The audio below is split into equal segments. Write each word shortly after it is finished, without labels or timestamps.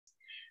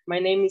My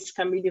name is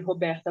Camile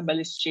Roberta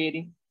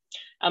Balistieri.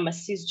 I'm a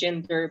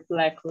cisgender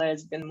Black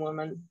lesbian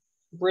woman,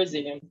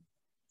 Brazilian.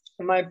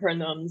 My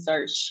pronouns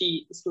are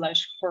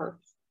she/her.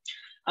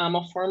 I'm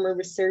a former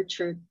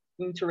researcher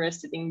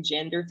interested in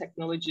gender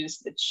technologies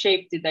that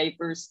shape the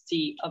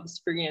diversity of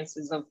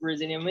experiences of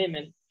Brazilian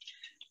women,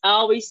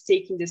 always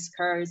taking the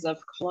scars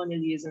of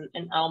colonialism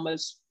and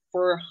almost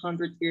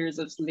 400 years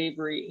of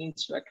slavery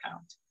into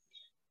account.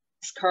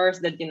 Scars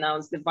that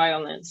denounce the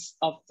violence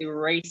of the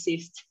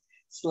racist/cis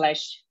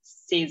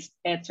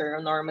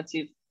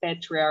heteronormative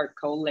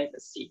patriarchal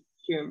legacy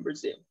here in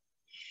Brazil.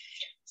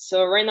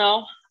 So right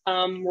now,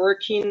 I'm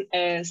working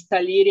as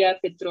Taliria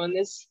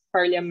Petrones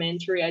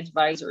parliamentary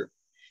advisor.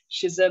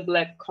 She's a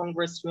Black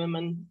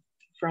congresswoman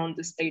from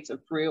the state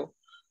of Rio,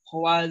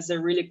 who was a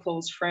really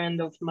close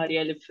friend of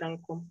Marielle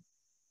Franco,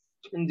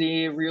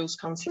 the Rio's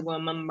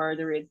councilwoman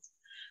murdered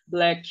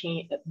back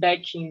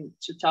in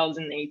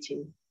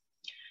 2018.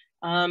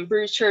 I'm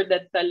pretty sure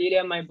that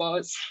Taliria, my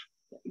boss,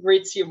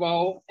 greets you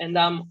all, and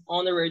I'm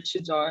honored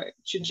to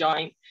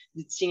join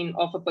the team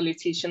of a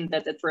politician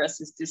that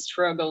addresses the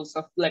struggles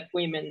of Black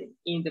women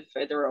in the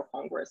Federal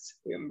Congress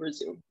here in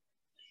Brazil.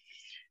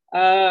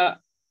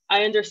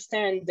 I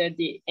understand that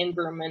the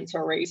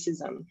environmental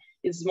racism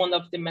is one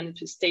of the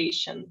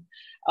manifestations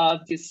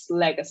of this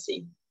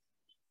legacy,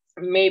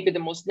 maybe the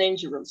most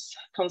dangerous,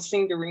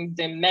 considering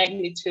the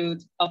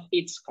magnitude of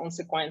its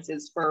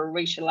consequences for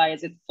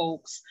racialized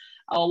folks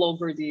all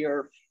over the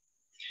earth,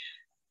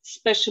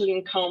 especially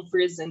in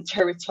countries and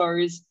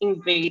territories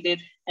invaded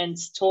and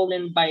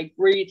stolen by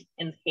greed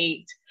and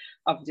hate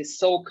of the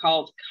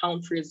so-called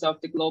countries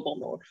of the global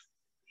north.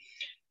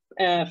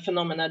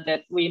 Phenomena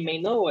that we may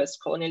know as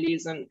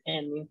colonialism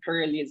and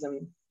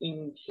imperialism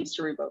in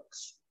history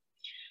books.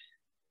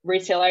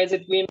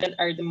 Racialized women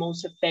are the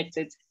most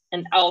affected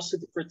and also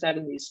the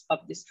protagonists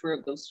of the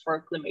struggles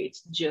for climate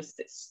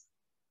justice.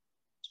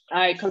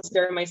 I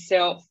consider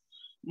myself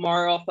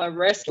more of a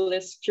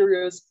restless,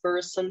 curious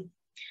person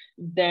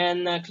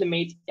than a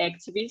climate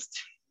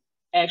activist.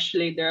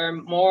 Actually, there are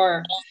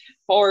more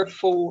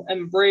powerful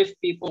and brave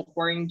people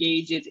who are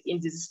engaged in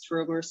these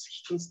struggles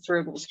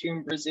here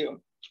in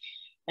Brazil.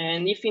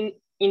 And if in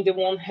the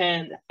one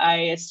hand,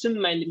 I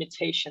assume my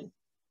limitation,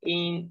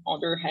 in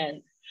other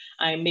hand,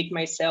 I make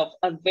myself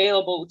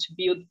available to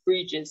build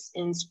bridges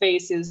in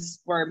spaces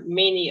where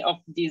many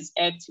of these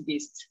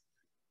activists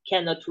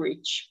cannot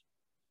reach.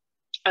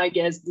 I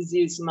guess this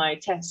is my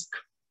task.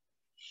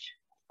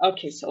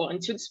 Okay, so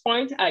until this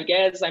point, I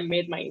guess I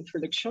made my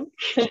introduction.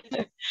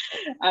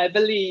 I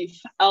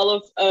believe all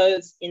of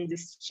us in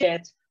this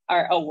chat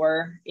are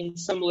aware in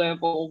some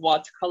level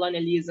what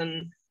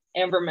colonialism,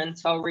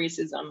 environmental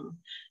racism,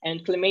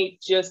 and climate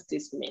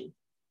justice mean.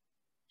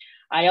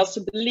 I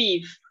also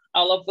believe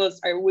all of us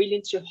are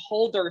willing to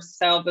hold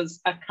ourselves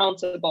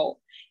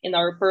accountable in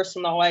our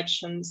personal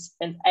actions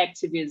and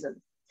activism,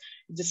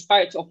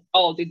 despite of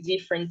all the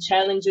different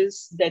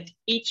challenges that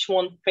each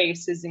one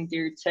faces in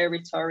their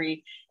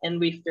territory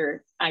and with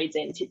their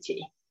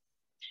identity.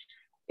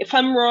 If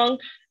I'm wrong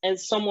and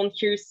someone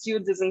here still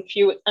doesn't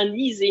feel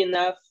uneasy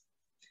enough,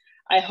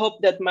 I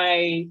hope that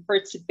my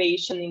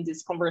participation in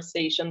this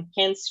conversation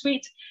can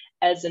sweet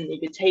as an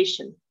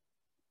invitation.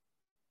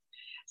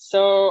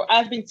 So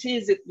I've been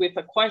teased with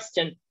a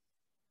question.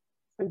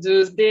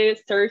 Does the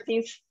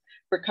 13th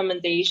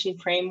recommendation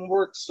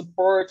framework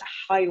support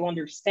how you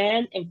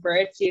understand and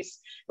practice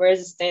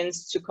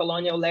resistance to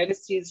colonial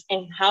legacies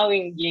and how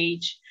you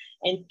engage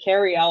and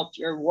carry out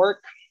your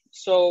work?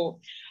 So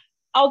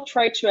I'll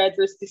try to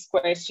address this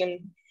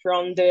question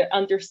from the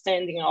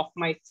understanding of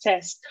my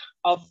task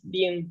of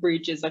being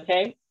bridges,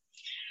 okay?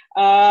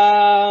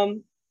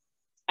 I've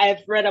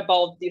read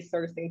about the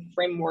 13th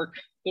framework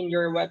in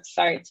your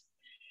website.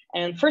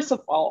 And first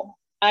of all,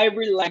 I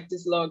really like the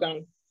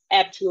slogan,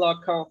 act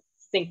local,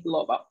 think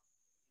global.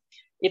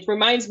 It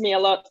reminds me a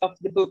lot of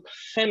the book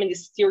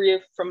Feminist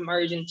Theory from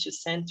Margin to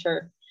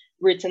Center,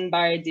 written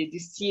by the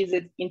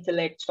deceased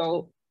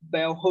intellectual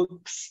Bell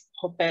Hooks,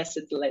 who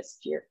passed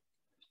last year.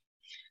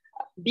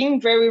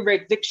 Being very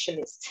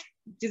reductionist,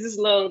 this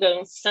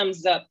slogan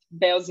sums up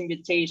Bell's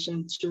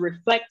invitation to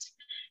reflect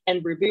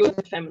and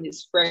rebuild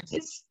feminist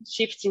practice,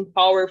 shifting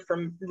power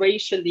from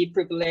racially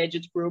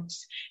privileged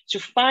groups to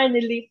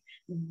finally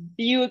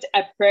build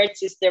a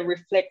practice that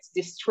reflects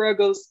the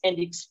struggles and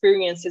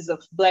experiences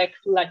of Black,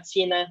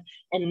 Latina,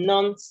 and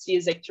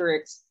non-cis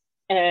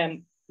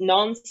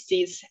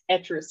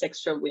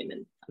heterosexual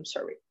women. I'm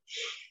sorry.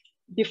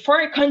 Before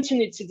I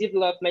continue to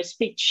develop my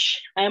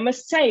speech, I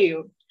must tell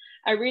you,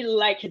 I really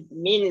like the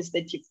meanings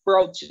that you've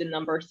brought to the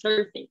number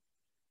 13.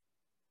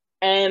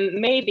 And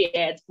maybe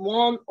add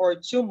one or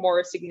two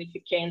more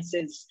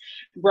significances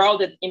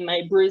grounded in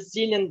my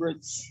Brazilian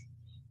roots.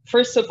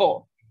 First of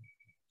all,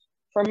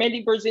 for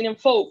many Brazilian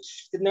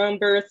folks, the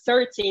number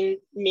 13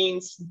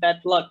 means bad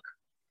luck.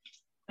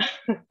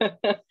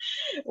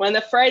 When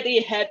a Friday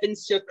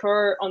happens to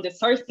occur on the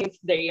 13th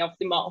day of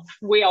the month,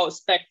 we all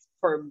expect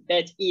for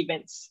bad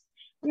events.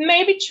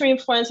 Maybe too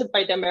influenced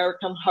by the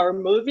American horror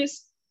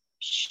movies,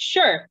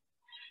 sure.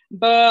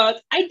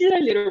 But I did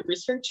a little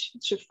research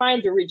to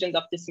find the origin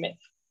of this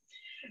myth,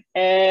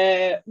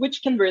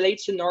 which can relate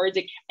to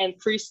Nordic and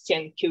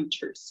Christian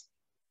cultures.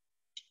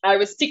 I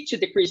will stick to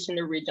the Christian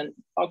origin,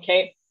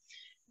 okay?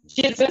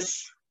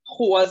 Jesus,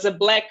 who was a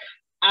Black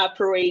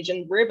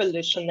Afro-Asian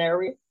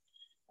revolutionary,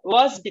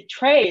 was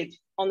betrayed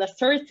on the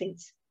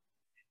 13th.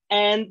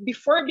 And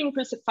before being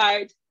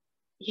crucified,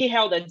 he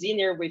held a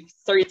dinner with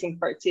 13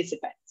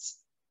 participants,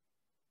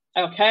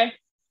 okay?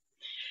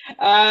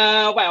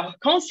 Well,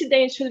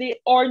 coincidentally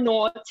or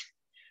not,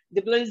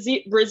 the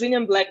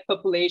Brazilian Black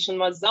population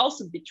was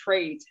also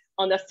betrayed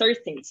on the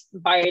 13th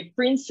by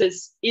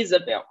Princess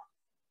Isabel,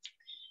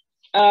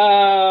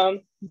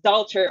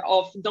 daughter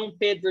of Dom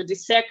Pedro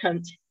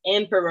II,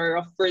 Emperor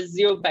of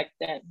Brazil back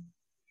then.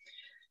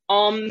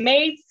 On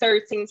May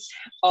 13th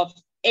of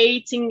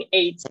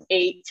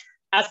 1888,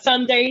 a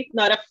Sunday,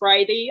 not a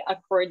Friday,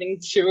 according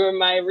to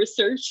my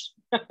research,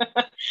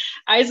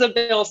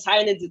 Isabel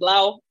signed the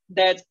law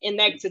that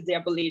enacted the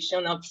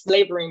abolition of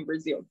slavery in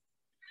Brazil.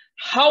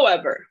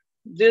 However,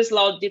 this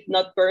law did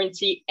not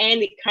guarantee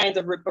any kind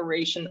of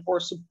reparation or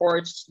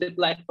support to the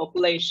Black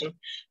population,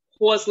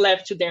 who was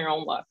left to their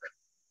own luck.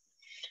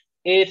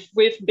 If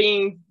we've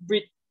been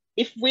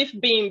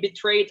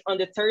betrayed on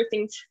the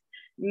 13th,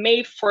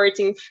 May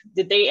 14th,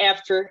 the day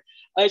after,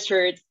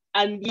 ushered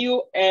a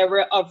new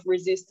era of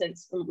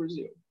resistance in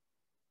Brazil.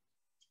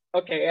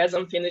 Okay, as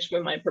I'm finished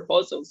with my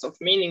proposals of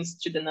meanings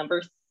to the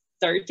number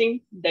 13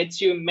 that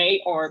you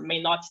may or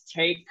may not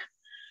take,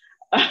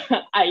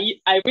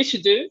 I wish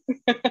you do.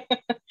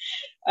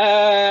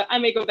 I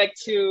may go back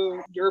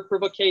to your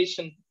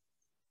provocation.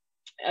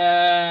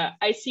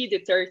 I see the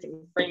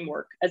 13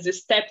 framework as a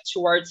step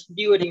towards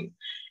building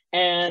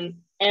and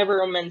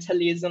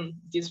environmentalism.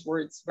 This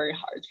word's very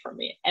hard for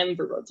me,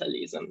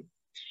 environmentalism.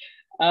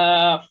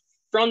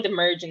 From the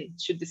margin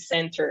to the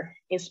center,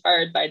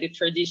 inspired by the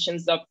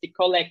traditions of the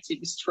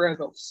collective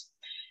struggles,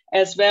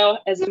 as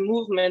well as a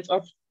movement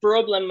of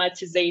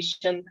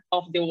problematization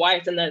of the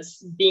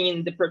whiteness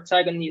being the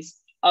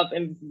protagonist of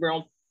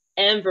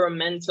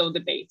environmental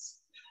debates.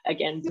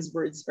 Again, this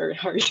word is very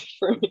hard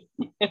for me.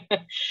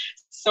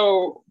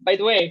 So, by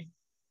the way,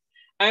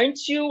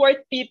 aren't you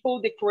white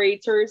people the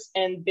creators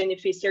and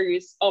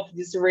beneficiaries of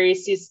this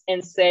racist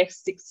and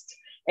sexist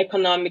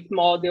economic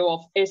model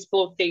of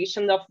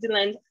exploitation of the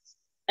land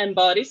and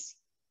bodies?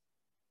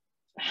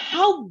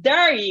 How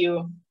dare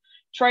you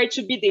try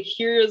to be the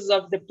heroes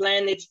of the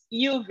planet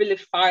you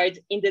vilified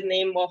in the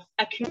name of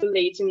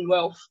accumulating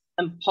wealth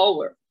and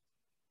power?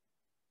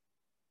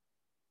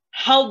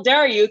 How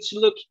dare you to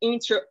look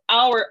into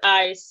our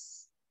eyes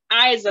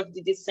of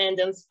the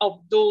descendants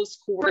of those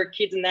who were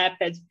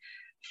kidnapped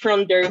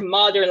from their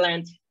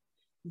motherland,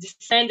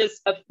 descendants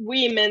of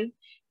women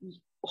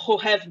who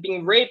have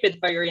been raped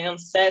by your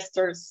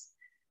ancestors,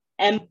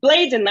 and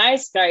play the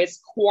nice guys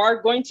who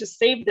are going to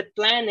save the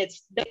planet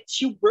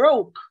that you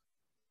broke.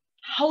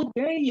 How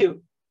dare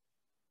you?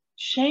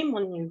 Shame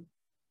on you.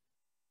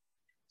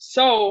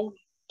 So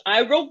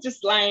I wrote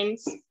these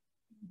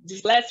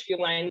last few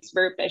lines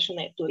very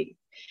passionately,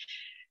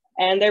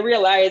 and I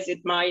realize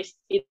it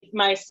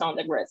might sound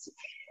aggressive,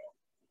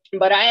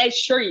 but I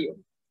assure you,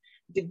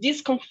 the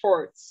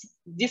discomfort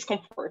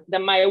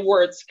that my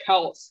words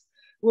cause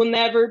will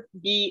never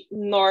be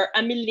nor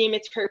a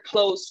millimeter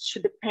close to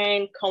the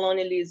pain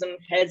colonialism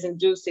has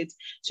induced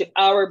to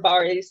our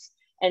bodies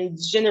and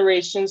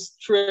generations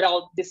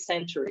throughout the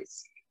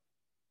centuries.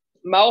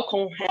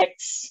 Malcolm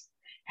X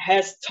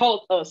has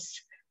taught us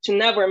to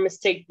never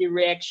mistake the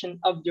reaction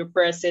of the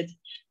oppressed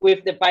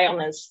with the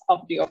violence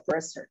of the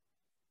oppressor.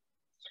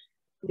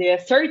 The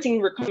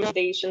 13th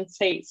recommendation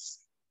says,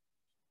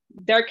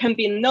 there can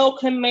be no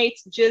climate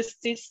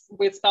justice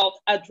without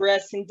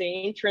addressing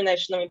the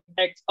international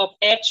impact of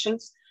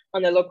actions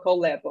on a local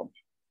level.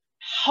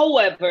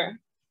 However,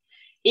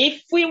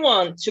 if we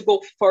want to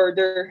go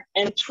further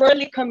and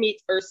truly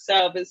commit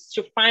ourselves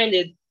to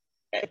fighting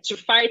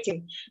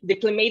the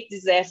climate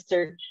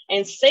disaster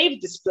and save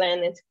this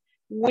planet,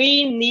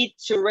 we need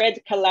to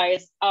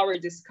radicalize our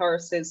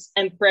discourses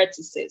and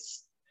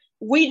practices.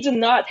 We do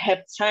not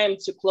have time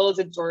to close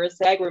the doors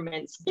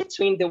agreements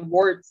between the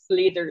world's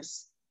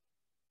leaders,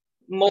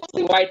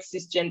 mostly white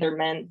cisgender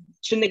men,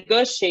 to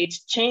negotiate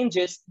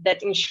changes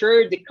that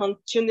ensure the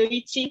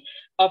continuity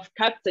of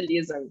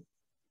capitalism.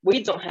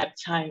 We don't have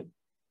time.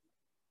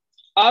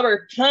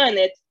 Our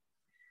planet,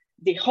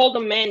 the whole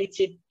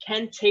humanity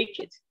can't take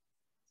it.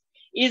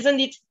 Isn't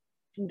it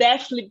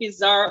deathly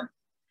bizarre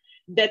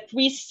that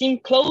we seem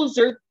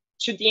closer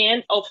to the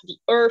end of the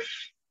earth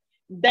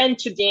than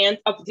to the end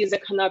of this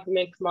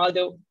economic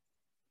model?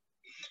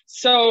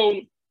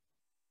 So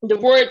the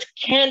world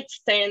can't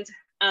stand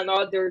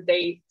another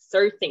day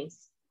 13th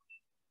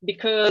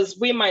because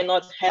we might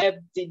not have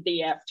the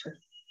day after.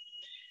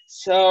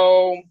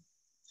 So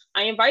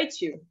I invite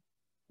you,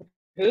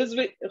 who's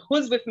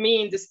with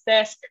me in this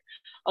task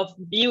of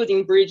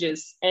building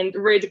bridges and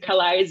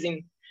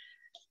radicalizing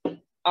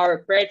our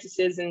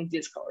practices and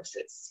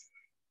discourses?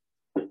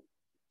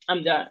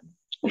 I'm done.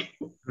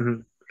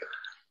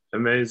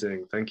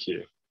 Amazing, thank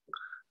you.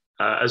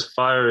 as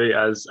fiery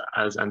as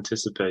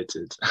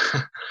anticipated.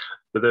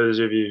 For those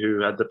of you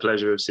who had the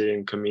pleasure of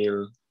seeing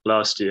Camile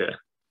last year,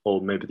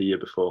 or maybe the year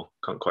before,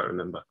 can't quite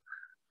remember.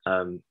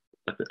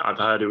 I've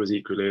heard it was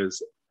equally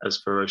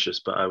as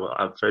ferocious, but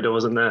I'm afraid I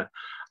wasn't there.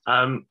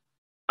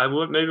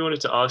 Maybe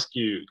wanted to ask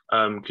you,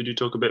 could you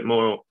talk a bit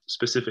more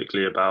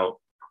specifically about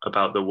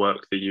the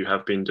work that you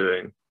have been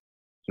doing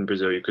in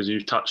Brazil? Because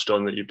you touched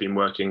on that you've been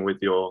working with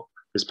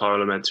this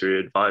parliamentary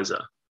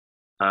advisor,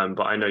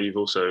 but I know you've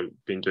also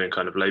been doing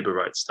kind of labor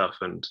rights stuff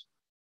and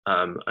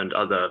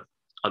other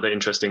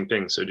interesting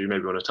things. So do you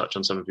maybe want to touch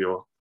on some of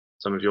your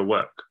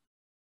work?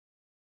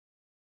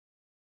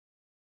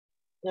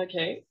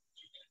 Okay.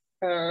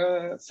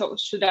 So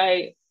should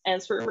I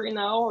answer right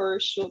now, or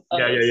should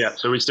Yeah.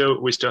 So we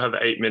still have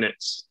 8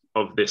 minutes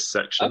of this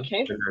section.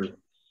 Okay.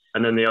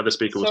 And then the other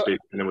speaker will speak,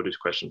 and then we'll do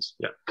questions.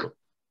 Yeah. Cool.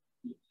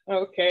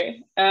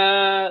 Okay.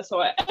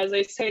 So as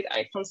I said,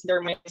 I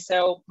consider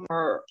myself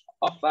more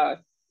of a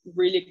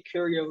really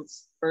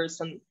curious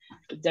person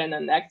than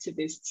an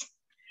activist.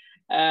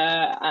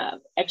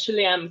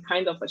 Actually, I'm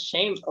kind of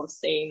ashamed of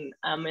saying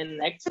I'm an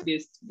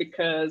activist,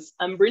 because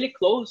I'm really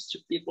close to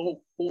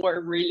people who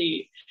are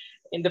really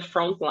in the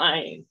front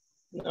line,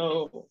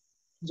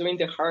 doing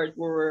the hard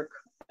work.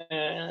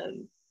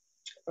 And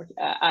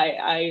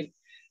I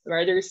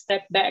rather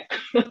step back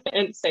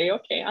and say,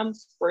 okay, I'm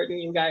supporting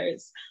you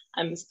guys,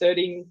 I'm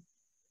studying.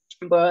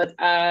 But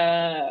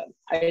I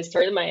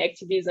started my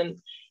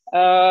activism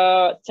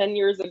 10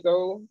 years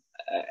ago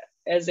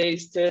as a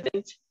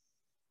student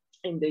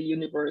in the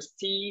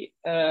university,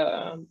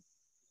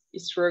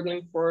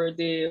 struggling for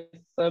the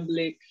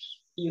public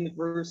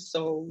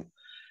universal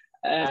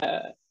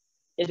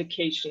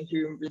education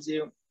here in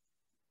Brazil.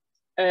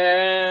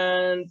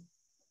 And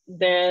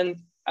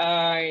then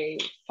I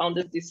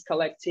founded this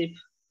collective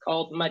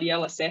called Maria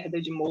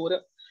Lacerda de Moura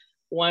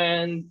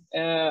when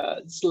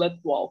Slut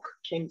Walk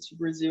came to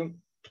Brazil,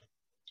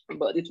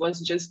 but it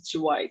was just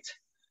too white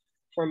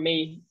for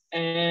me.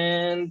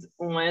 And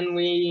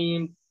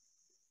when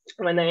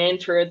I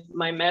entered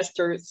my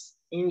master's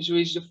in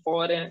Juiz de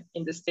Fora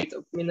in the state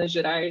of Minas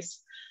Gerais,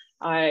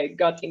 I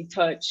got in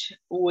touch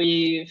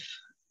with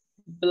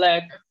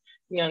Black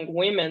young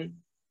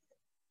women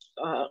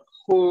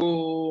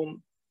who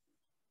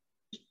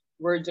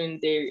were doing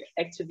their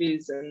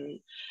activism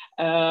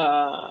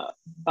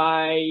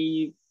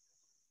by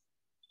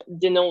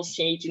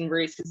denunciating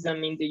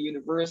racism in the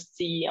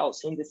university,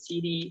 also in the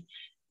city,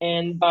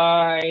 and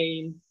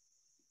by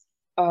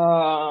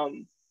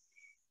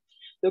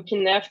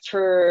looking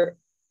after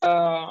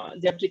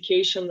the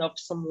application of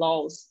some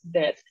laws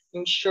that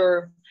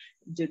ensure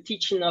the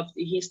teaching of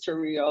the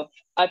history of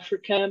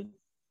Africa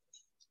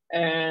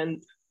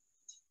and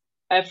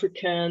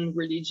African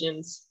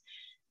religions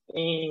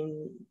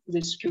in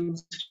the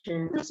schools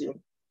in Brazil.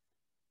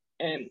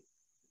 And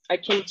I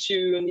came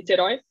to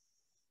Niterói.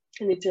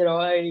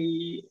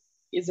 Niterói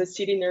is a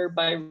city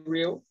nearby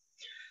Rio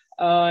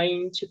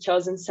in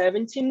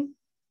 2017.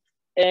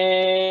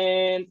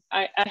 And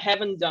I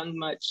haven't done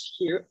much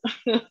here,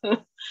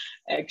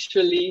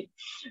 actually,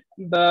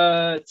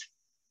 but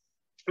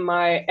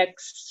my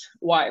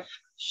ex-wife,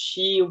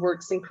 she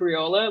works in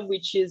Criolla,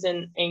 which is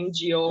an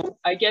NGO.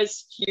 I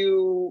guess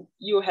you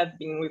have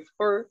been with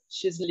her.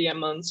 She's Lia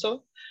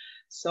Manso.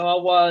 So I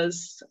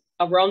was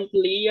around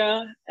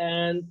Lia,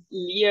 and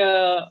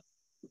Lia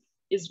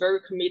is very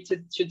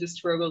committed to the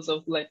struggles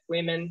of Black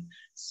women.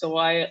 So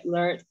I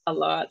learned a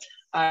lot.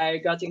 I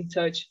got in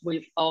touch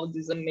with all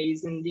these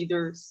amazing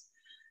leaders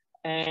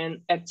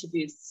and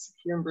activists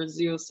here in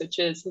Brazil, such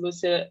as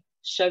Lúcia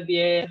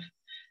Xavier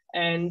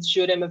and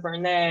Jurema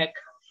Werneck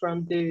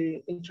from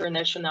the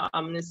International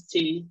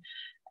Amnesty.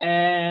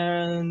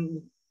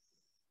 And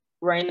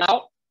right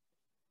now,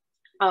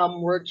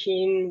 I'm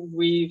working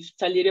with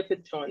Thalíria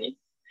Petroni.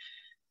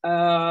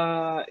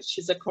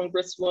 She's a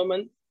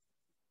congresswoman,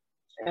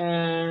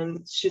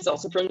 and she's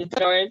also from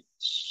Niterói.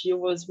 She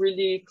was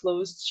really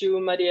close to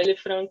Marielle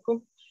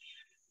Franco,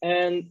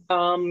 and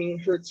in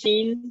her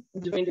team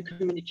doing the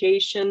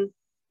communication.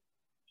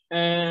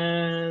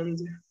 And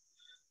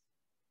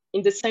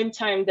in the same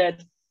time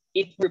that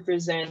it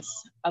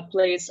represents a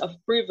place of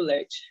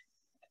privilege,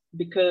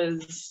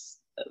 because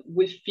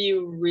we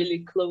feel really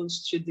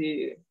close to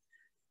the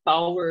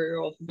power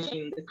of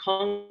being the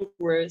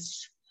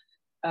Congress.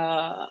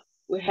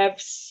 We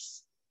have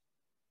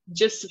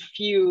just a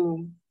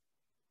few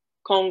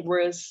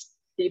Congress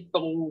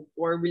people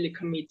who are really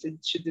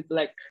committed to the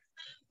Black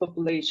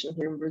population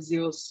here in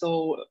Brazil.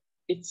 So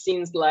it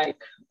seems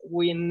like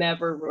we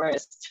never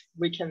rest.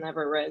 We can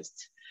never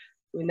rest.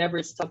 We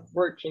never stop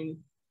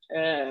working.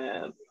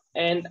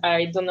 And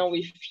I don't know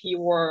if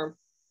you are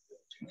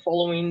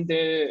following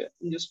the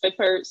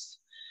newspapers,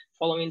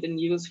 following the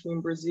news here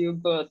in Brazil,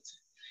 but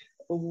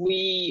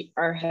we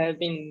are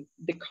having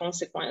the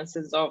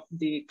consequences of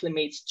the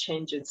climate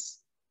changes.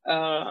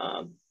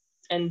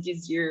 And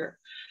this year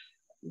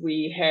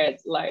we had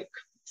like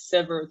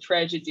several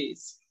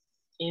tragedies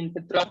in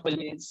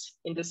Petrópolis,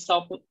 in the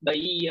south of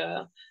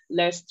Bahia,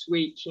 last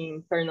week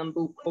in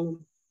Pernambuco.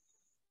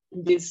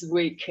 this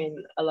week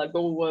in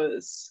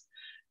Alagoas,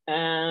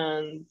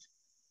 and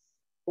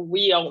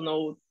we all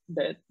know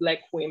that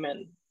Black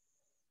women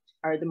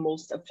are the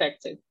most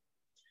affected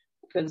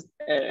because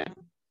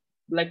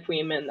Black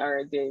women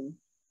are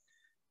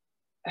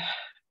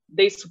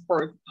they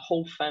support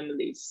whole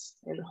families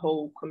and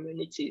whole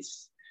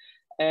communities.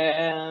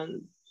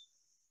 And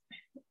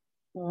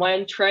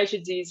when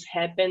tragedies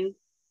happen,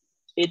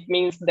 it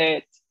means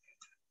that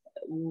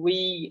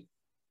we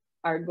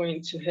are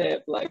going to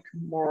have like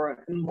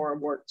more and more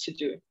work to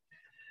do.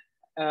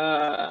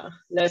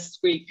 Last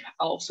week,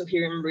 also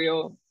here in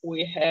Rio,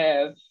 we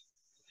have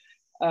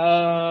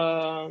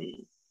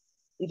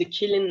the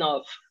killing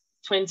of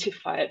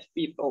 25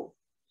 people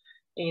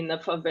in a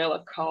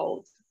favela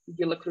called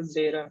Vila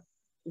Cruzeiro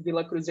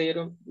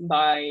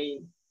by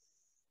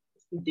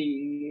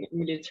the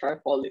military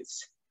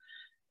police.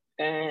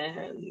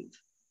 And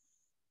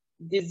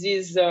this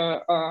is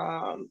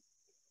a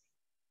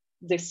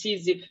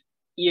decisive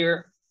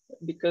year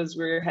because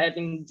we're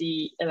having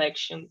the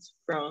elections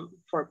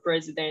for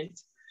president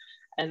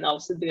and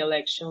also the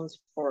elections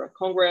for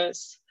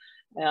Congress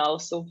and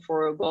also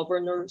for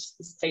governors,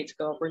 state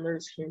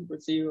governors here in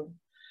Brazil.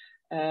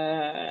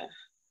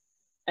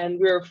 And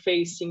we're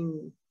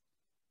facing,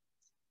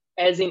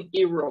 as in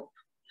Europe,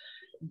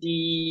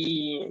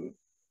 the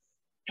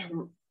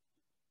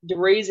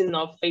raising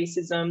of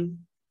fascism.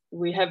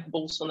 We have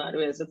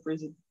Bolsonaro as a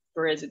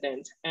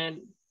president,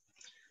 and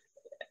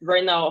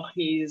right now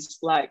he's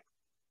like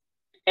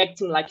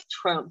acting like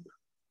Trump,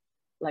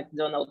 like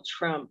Donald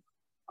Trump.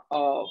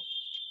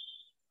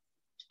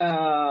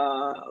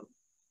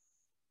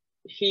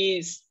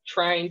 He's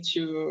trying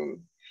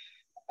to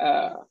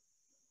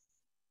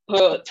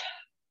put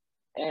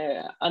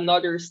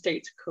another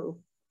state coup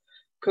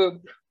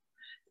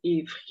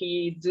if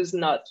he does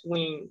not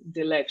win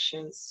the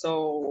elections.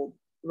 So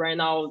right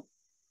now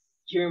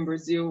here in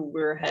Brazil,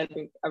 we're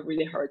having a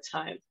really hard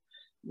time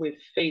with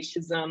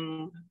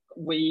fascism,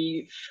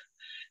 with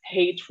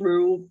hate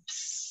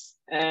groups,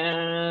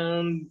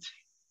 and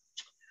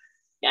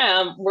yeah,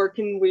 I'm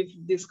working with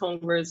this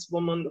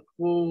congresswoman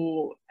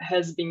who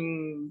has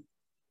been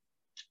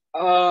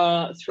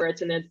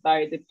threatened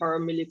by the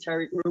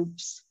paramilitary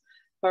groups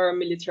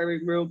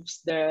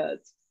that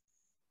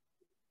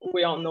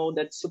we all know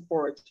that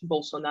support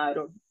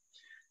Bolsonaro.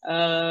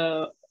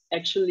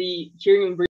 Actually, here in